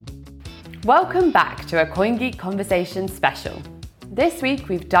Welcome back to a CoinGeek Conversation special. This week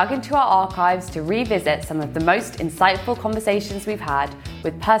we've dug into our archives to revisit some of the most insightful conversations we've had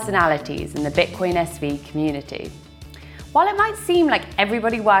with personalities in the Bitcoin SV community. While it might seem like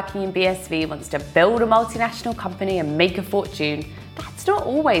everybody working in BSV wants to build a multinational company and make a fortune, that's not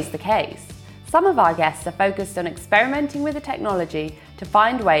always the case. Some of our guests are focused on experimenting with the technology to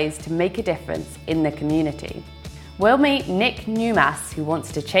find ways to make a difference in the community. We'll meet Nick Newmas, who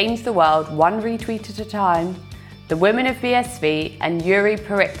wants to change the world one retweet at a time, the women of BSV, and Yuri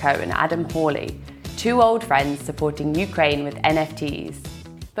Peritko and Adam Hawley, two old friends supporting Ukraine with NFTs.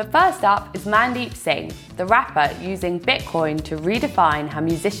 But first up is Mandeep Singh, the rapper using Bitcoin to redefine how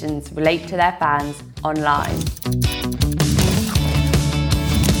musicians relate to their fans online.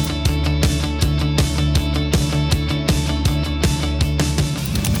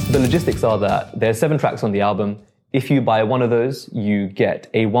 The logistics are that there are 7 tracks on the album. If you buy one of those, you get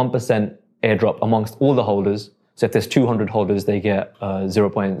a 1% airdrop amongst all the holders. So if there's 200 holders, they get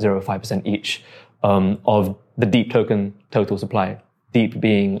 0.05% each of the Deep token total supply. Deep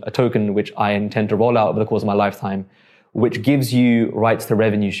being a token which I intend to roll out over the course of my lifetime, which gives you rights to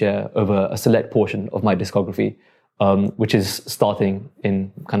revenue share over a select portion of my discography, which is starting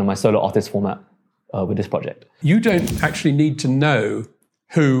in kind of my solo artist format with this project. You don't actually need to know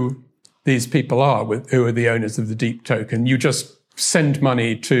who these people are, who are the owners of the Deep token. You just send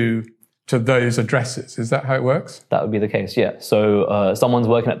money to those addresses. Is that how it works? That would be the case, yeah. So someone's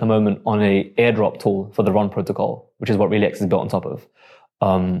working at the moment on a airdrop tool for the RON protocol, which is what ReallyX is built on top of.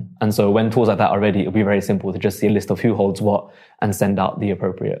 And so when tools like that are ready, it'll be very simple to just see a list of who holds what and send out the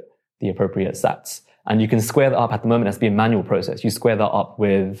appropriate sats. And you can square that up. At the moment, it has to be a manual process. You square that up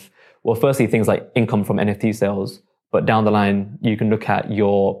with, well, firstly, things like income from NFT sales, but down the line, you can look at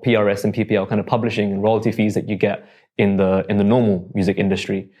your PRS and PPL kind of publishing and royalty fees that you get in the normal music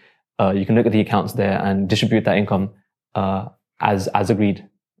industry. You can look at the accounts there and distribute that income as agreed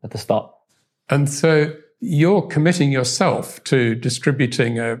at the start. And so you're committing yourself to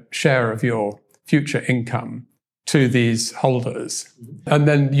distributing a share of your future income to these holders. And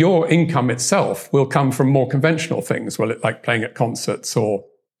then your income itself will come from more conventional things, will it, like playing at concerts or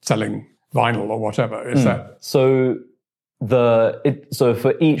selling vinyl or whatever? Is that so? So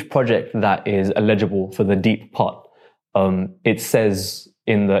for each project that is eligible for the Deep pot, it says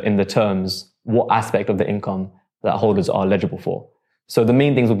in the terms what aspect of the income that holders are eligible for. So the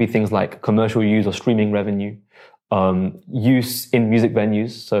main things will be things like commercial use or streaming revenue, use in music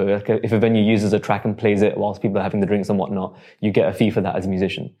venues. So if a venue uses a track and plays it whilst people are having the drinks and whatnot, you get a fee for that as a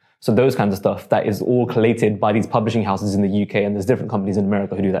musician. So those kinds of stuff, that is all collated by these publishing houses in the UK, and there's different companies in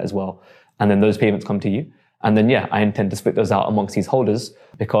America who do that as well. And then those payments come to you. And then, yeah, I intend to split those out amongst these holders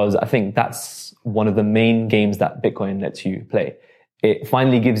because I think that's one of the main games that Bitcoin lets you play. It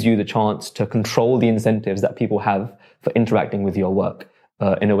finally gives you the chance to control the incentives that people have for interacting with your work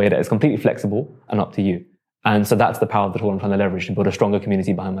in a way that is completely flexible and up to you. And so that's the power of the tool I'm trying to leverage to build a stronger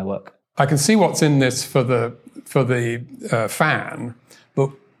community behind my work. I can see what's in this for the fan,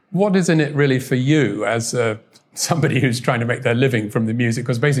 but what is in it really for you as somebody who's trying to make their living from the music?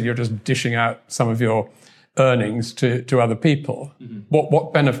 Because basically you're just dishing out some of your earnings to other people. Mm-hmm.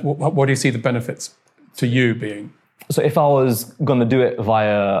 What do you see the benefits to you being? So if I was going to do it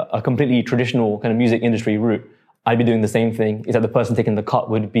via a completely traditional kind of music industry route, I'd be doing the same thing, is that the person taking the cut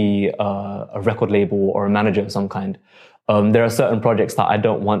would be a record label or a manager of some kind. There are certain projects that I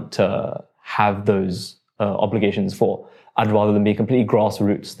don't want to have those obligations for. I'd rather them be completely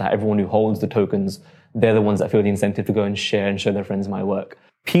grassroots, that everyone who holds the tokens, they're the ones that feel the incentive to go and share and show their friends my work.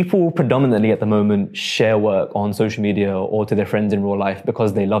 People predominantly at the moment share work on social media or to their friends in real life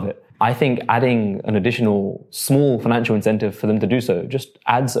because they love it. I think adding an additional small financial incentive for them to do so just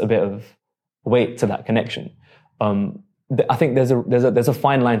adds a bit of weight to that connection. I think there's a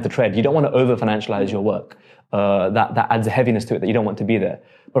fine line to tread. You don't want to over-financialize your work. That adds a heaviness to it that you don't want to be there.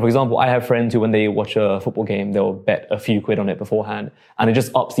 But for example, I have friends who, when they watch a football game, they'll bet a few quid on it beforehand, and it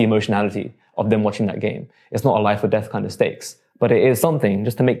just ups the emotionality of them watching that game. It's not a life or death kind of stakes, but it is something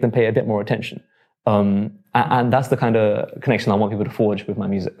just to make them pay a bit more attention. And that's the kind of connection I want people to forge with my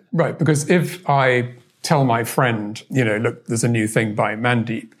music. Right, because if I tell my friend, look, there's a new thing by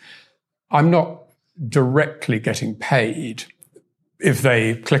Mandeep, I'm not directly getting paid if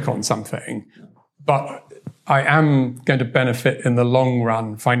they click on something, but I am going to benefit in the long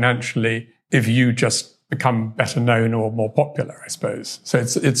run financially if you just become better known or more popular, I suppose. So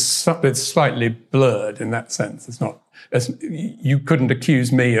it's slightly blurred in that sense. It's not, you couldn't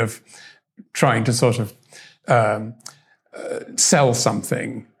accuse me of trying to sort of sell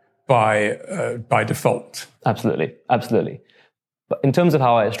something by default. Absolutely. But in terms of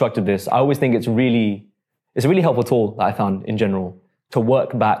how I structured this, I always think it's a really helpful tool that I found in general to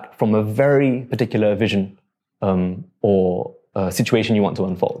work back from a very particular vision or situation you want to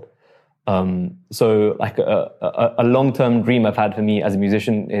unfold. So like a long-term dream I've had for me as a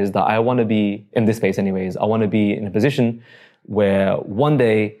musician is that I want to be, in this space anyways, I want to be in a position where one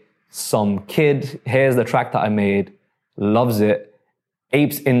day some kid hears the track that I made, loves it,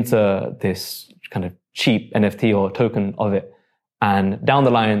 apes into this kind of cheap NFT or token of it, and down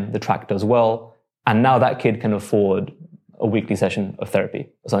the line the track does well, and now that kid can afford a weekly session of therapy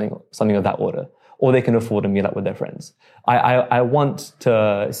or something of that order, or they can afford to meet up with their friends. I want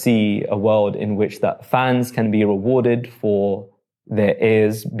to see a world in which that fans can be rewarded for their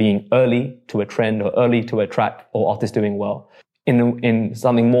ears being early to a trend or early to a track or artist doing well in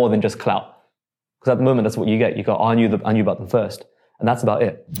something more than just clout. Because at the moment, that's what you get. You go, I knew about them first. And that's about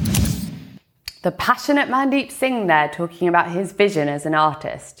it. The passionate Mandeep Singh there talking about his vision as an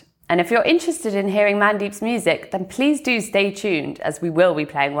artist. And if you're interested in hearing Mandeep's music, then please do stay tuned, as we will be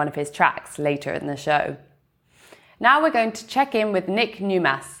playing one of his tracks later in the show. Now we're going to check in with Nick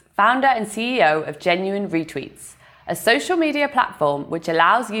Numas, founder and CEO of Genuine Retweets, a social media platform which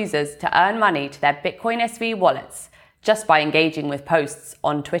allows users to earn money to their Bitcoin SV wallets just by engaging with posts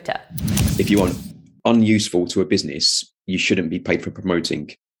on Twitter. If you want unuseful to a business, you shouldn't be paid for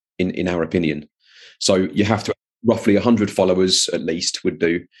promoting, in our opinion. So you have to roughly 100 followers at least would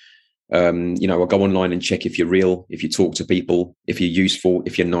do. I'll go online and check if you're real, if you talk to people, if you're useful,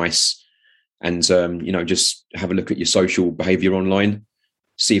 if you're nice, and just have a look at your social behavior online,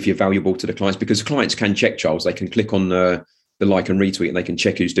 see if you're valuable to the clients, because clients can check, Charles. They can click on the like and retweet, and they can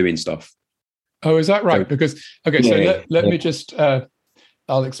check who's doing stuff. Oh, is that right? So let me just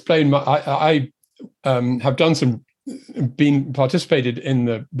I'll explain. I have participated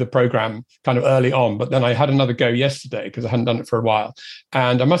in the program kind of early on, but then I had another go yesterday because I hadn't done it for a while,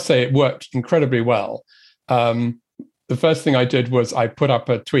 and I must say it worked incredibly well. The first thing I did was I put up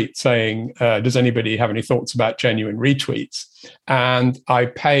a tweet saying, does anybody have any thoughts about Genuine Retweets? And I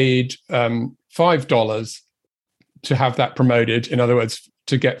paid $5 to have that promoted. In other words,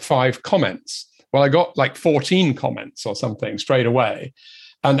 to get 5 comments. Well, I got like 14 comments or something straight away.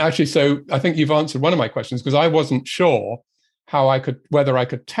 And actually, so I think you've answered one of my questions, because I wasn't sure whether I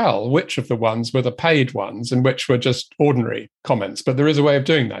could tell which of the ones were the paid ones and which were just ordinary comments. But there is a way of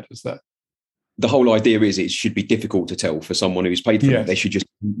doing that, is there? The whole idea is it should be difficult to tell for someone who's paid for it. They should just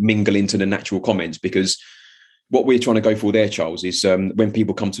mingle into the natural comments, because what we're trying to go for there, Charles, is when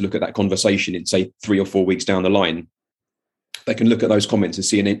people come to look at that conversation in, say, 3 or 4 weeks down the line, they can look at those comments and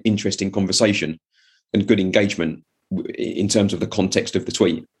see an interesting conversation and good engagement in terms of the context of the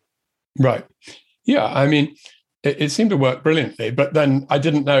tweet. Right. Yeah. I mean, it seemed to work brilliantly, but then I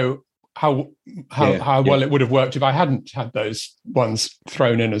didn't know how well it would have worked if I hadn't had those ones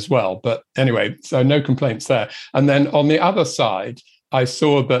thrown in as well. But anyway, so no complaints there. And then on the other side, I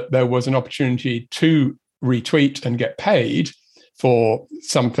saw that there was an opportunity to retweet and get paid for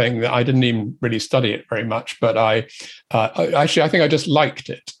something that I didn't even really study it very much, but I think I just liked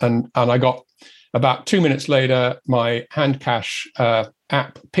it. And I got, about 2 minutes later, my Handcash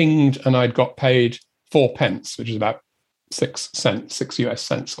app pinged and I'd got paid 4 pence, which is about 6 US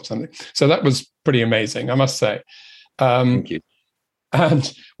cents or something. So that was pretty amazing, I must say. Thank you.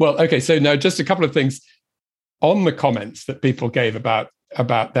 And well, okay, so now just a couple of things on the comments that people gave about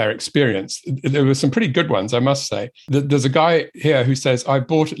their experience. There were some pretty good ones, I must say. There's a guy here who says, I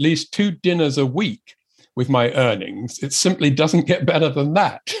bought at least 2 dinners a week with my earnings. It simply doesn't get better than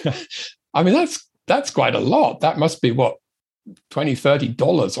that. I mean, that's quite a lot. That must be what, $20,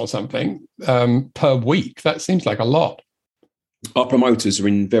 $30 or something per week. That seems like a lot. Our promoters are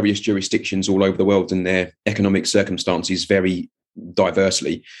in various jurisdictions all over the world, and their economic circumstances vary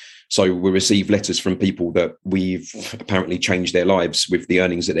diversely. So we receive letters from people that we've apparently changed their lives with the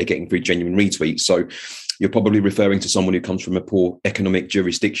earnings that they're getting through Genuine Retweets. So you're probably referring to someone who comes from a poor economic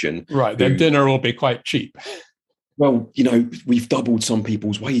jurisdiction. Right. Their dinner will be quite cheap. Well, we've doubled some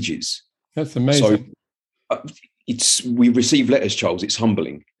people's wages. That's amazing. So we receive letters, Charles. It's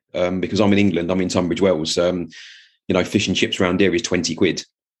humbling because I'm in England. I'm in Tunbridge Wells. Fish and chips around here is 20 quid.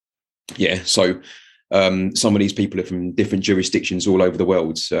 Yeah. So some of these people are from different jurisdictions all over the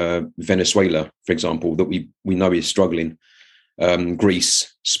world. Venezuela, for example, that we know is struggling.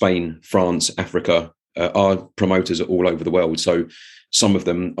 Greece, Spain, France, Africa. Our promoters are all over the world. So some of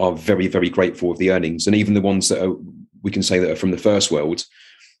them are very, very grateful of the earnings. And even the ones that we can say that are from the first world,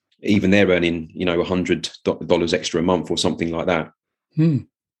 even they're earning, $100 extra a month or something like that.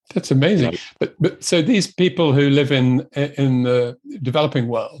 That's amazing. But so these people who live in the developing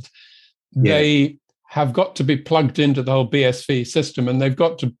world, they have got to be plugged into the whole BSV system, and they've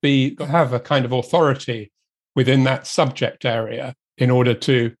got to have a kind of authority within that subject area in order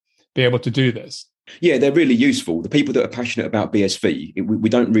to be able to do this. Yeah, they're really useful. The people that are passionate about BSV, we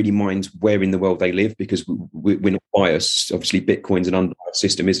don't really mind where in the world they live, because we're not biased. Obviously, Bitcoin's an unbiased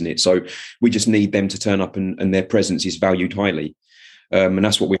system, isn't it? So we just need them to turn up, and their presence is valued highly. And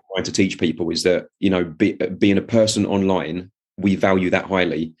that's what we're trying to teach people, is that, being a person online, we value that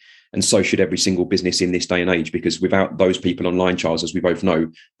highly. And so should every single business in this day and age, because without those people online, Charles, as we both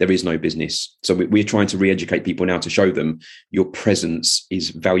know, there is no business. So we're trying to re-educate people now to show them your presence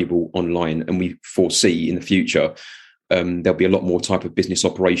is valuable online. And we foresee in the future, there'll be a lot more type of business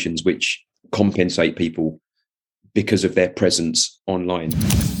operations which compensate people because of their presence online.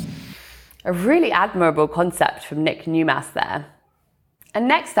 A really admirable concept from Nick Newmass there. And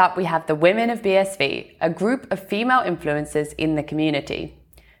next up, we have the Women of BSV, a group of female influencers in the community.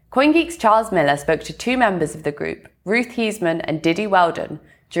 CoinGeek's Charles Miller spoke to two members of the group, Ruth Heisman and Diddy Weldon,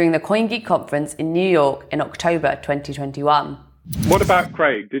 during the CoinGeek conference in New York in October 2021. What about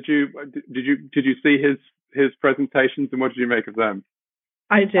Craig? Did you see his presentations, and what did you make of them?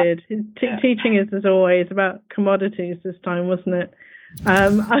 I did. Teaching is, as always, about commodities this time, wasn't it?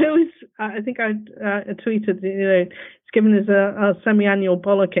 I think I tweeted, it's given us a semi-annual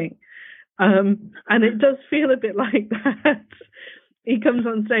bollocking, and it does feel a bit like that. He comes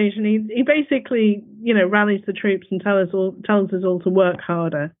on stage and he basically, rallies the troops and tells us all to work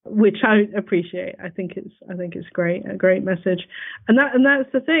harder, which I appreciate. I think it's great, a great message. And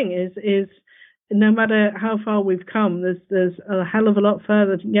that's the thing is no matter how far we've come, there's a hell of a lot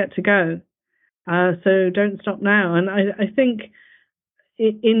further yet to go. So don't stop now. And I think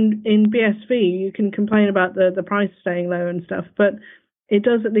in BSV you can complain about the price staying low and stuff, but it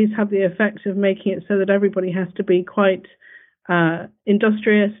does at least have the effect of making it so that everybody has to be quite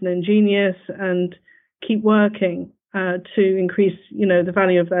industrious and ingenious and keep working to increase, the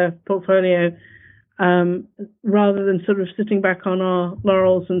value of their portfolio, rather than sort of sitting back on our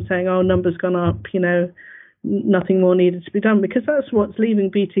laurels and saying, "Oh, numbers gone up," nothing more needed to be done, because that's what's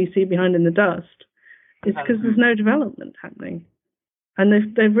leaving BTC behind in the dust. It's because there's no development happening,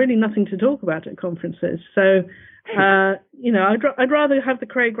 and they've really nothing to talk about at conferences. So, I'd rather have the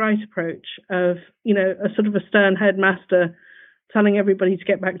Craig Wright approach of, a sort of a stern headmaster telling everybody to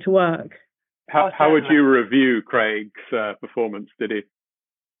get back to work. How would you review Craig's performance, Diddy?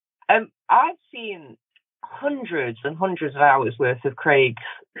 I've seen hundreds and hundreds of hours worth of Craig's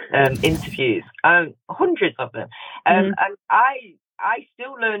interviews, hundreds of them, and I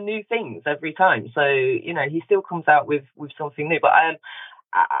still learn new things every time. So he still comes out with something new. But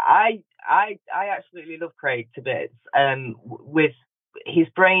I absolutely love Craig to bits. With his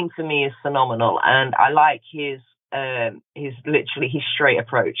brain, for me, is phenomenal, and I like his straight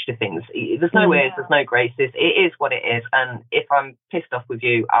approach to things. There's no airs, there's no graces. It is what it is, and if I'm pissed off with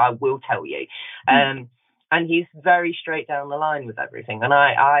you, I will tell you. And he's very straight down the line with everything, and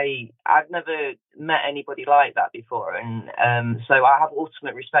I've never met anybody like that before, and so I have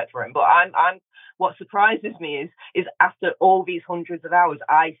ultimate respect for him. But I'm what surprises me is after all these hundreds of hours,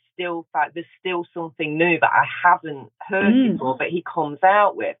 I still find there's still something new that I haven't heard before that he comes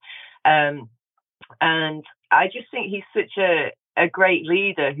out with, and I just think he's such a great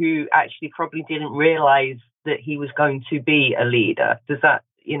leader who actually probably didn't realize that he was going to be a leader. Does that,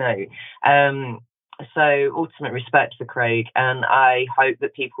 so ultimate respect for Craig, and I hope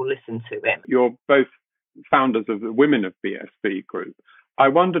that people listen to him. You're both founders of the Women of BSV group. I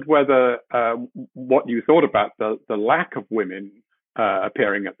wondered whether what you thought about the lack of women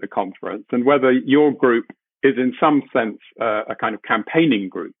appearing at the conference, and whether your group is in some sense a kind of campaigning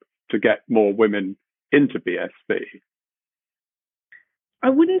group to get more women into BSV. I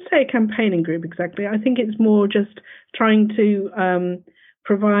wouldn't say a campaigning group exactly. I think it's more just trying to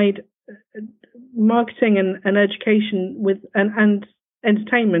provide marketing and education with and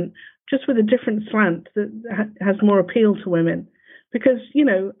entertainment just with a different slant that has more appeal to women, because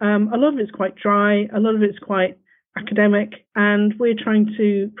a lot of it's quite dry, a lot of it's quite academic, and we're trying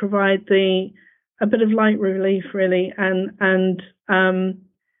to provide a bit of light relief really, and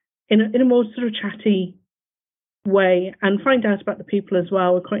in a more sort of chatty way, and find out about the people as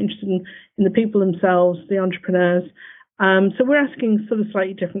well. We're quite interested in the people themselves, the entrepreneurs. So we're asking sort of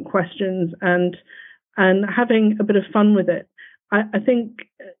slightly different questions and having a bit of fun with it. I think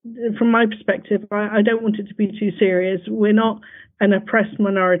from my perspective, I don't want it to be too serious. We're not an oppressed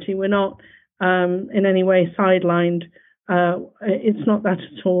minority. We're not in any way sidelined. It's not that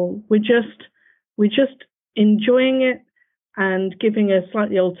at all. We're just enjoying it and giving a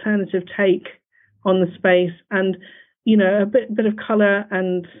slightly alternative take on the space, and a bit of colour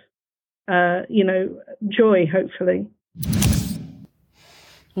and joy, hopefully.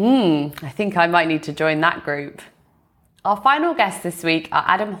 I think I might need to join that group. Our final guests this week are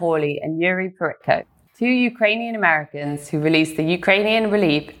Adam Hawley and Yuri Puritko, two Ukrainian Americans who released the Ukrainian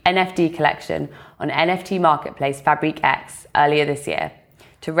Relief NFT collection on NFT marketplace FabricX earlier this year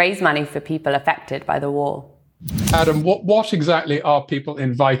to raise money for people affected by the war. Adam, what exactly are people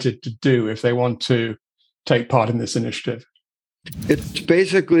invited to do if they want to take part in this initiative? It's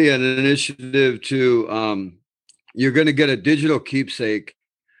basically an initiative to, you're going to get a digital keepsake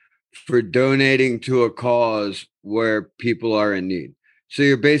for donating to a cause where people are in need. So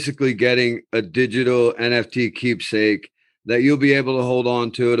you're basically getting a digital NFT keepsake that you'll be able to hold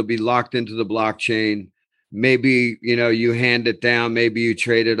on to. It'll be locked into the blockchain. Maybe, you hand it down, maybe you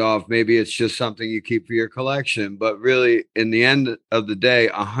trade it off, maybe it's just something you keep for your collection. But really, in the end of the day,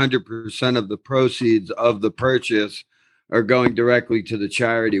 100% of the proceeds of the purchase are going directly to the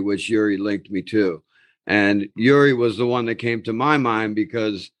charity, which Yuri linked me to. And Yuri was the one that came to my mind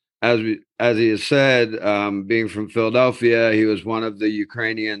because as he has said, being from Philadelphia, he was one of the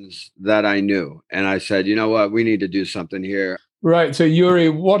Ukrainians that I knew. And I said, you know what, we need to do something here. Right. So, Yuri,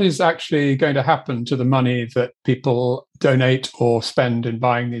 what is actually going to happen to the money that people donate or spend in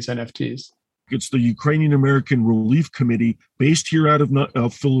buying these NFTs? It's the Ukrainian American Relief Committee, based here out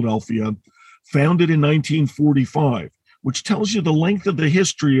of Philadelphia, founded in 1945. Which tells you the length of the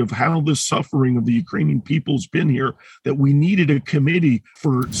history of how the suffering of the Ukrainian people's been here, that we needed a committee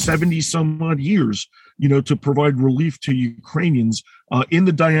for 70 some odd years, to provide relief to Ukrainians in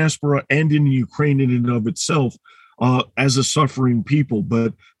the diaspora and in Ukraine in and of itself as a suffering people.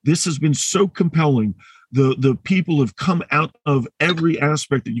 But this has been so compelling. The people have come out of every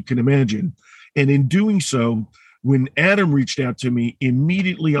aspect that you can imagine. And in doing so, when Adam reached out to me,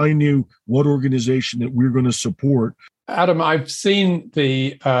 immediately I knew what organization that we're going to support. Adam, I've seen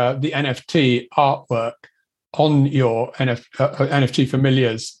the NFT artwork on your NFT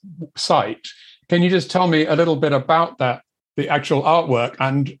Familiars site. Can you just tell me a little bit about that, the actual artwork,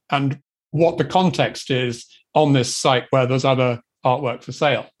 and what the context is on this site where there's other artwork for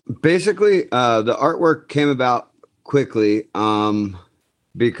sale? Basically, the artwork came about quickly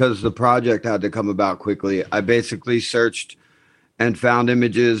because the project had to come about quickly. I basically searched and found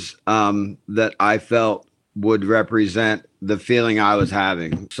images that I felt would represent the feeling I was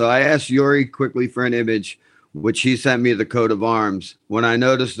having. So I asked Yuri quickly for an image, which he sent me the coat of arms. When I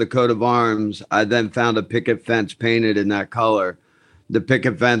noticed the coat of arms, I then found a picket fence painted in that color. The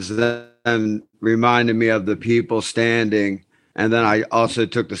picket fence then reminded me of the people standing. And then I also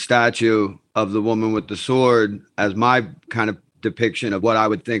took the statue of the woman with the sword as my kind of depiction of what I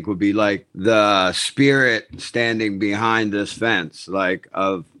would think would be like the spirit standing behind this fence, like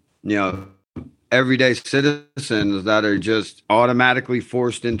of, everyday citizens that are just automatically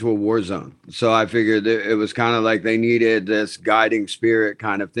forced into a war zone. So I figured it was kind of like they needed this guiding spirit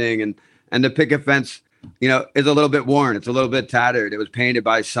kind of thing. And the picket fence, is a little bit worn. It's a little bit tattered. It was painted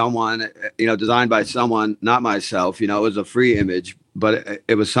by someone, designed by someone, not myself. It was a free image, but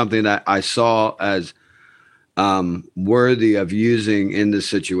it was something that I saw as worthy of using in this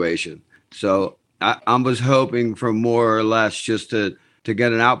situation. So I was hoping for more or less just to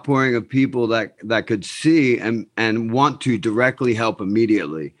get an outpouring of people that could see and want to directly help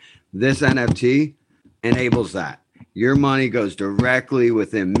immediately. This NFT enables that. Your money goes directly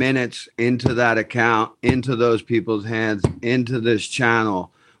within minutes into that account, into those people's hands, into this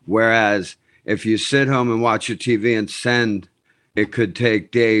channel. Whereas if you sit home and watch your TV and send, it could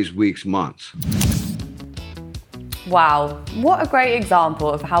take days, weeks, months. Wow, what a great example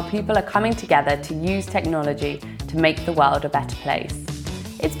of how people are coming together to use technology to make the world a better place.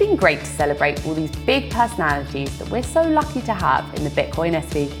 It's been great to celebrate all these big personalities that we're so lucky to have in the Bitcoin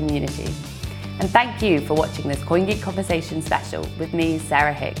SV community. And thank you for watching this CoinGeek Conversation special with me,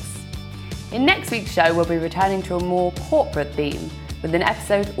 Sarah Higgs. In next week's show, we'll be returning to a more corporate theme with an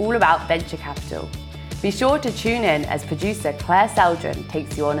episode all about venture capital. Be sure to tune in as producer Claire Seldren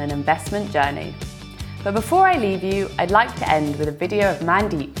takes you on an investment journey. But before I leave you, I'd like to end with a video of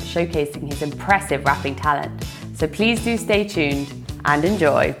Mandeep showcasing his impressive rapping talent. So please do stay tuned and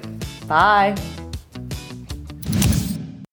enjoy. Bye.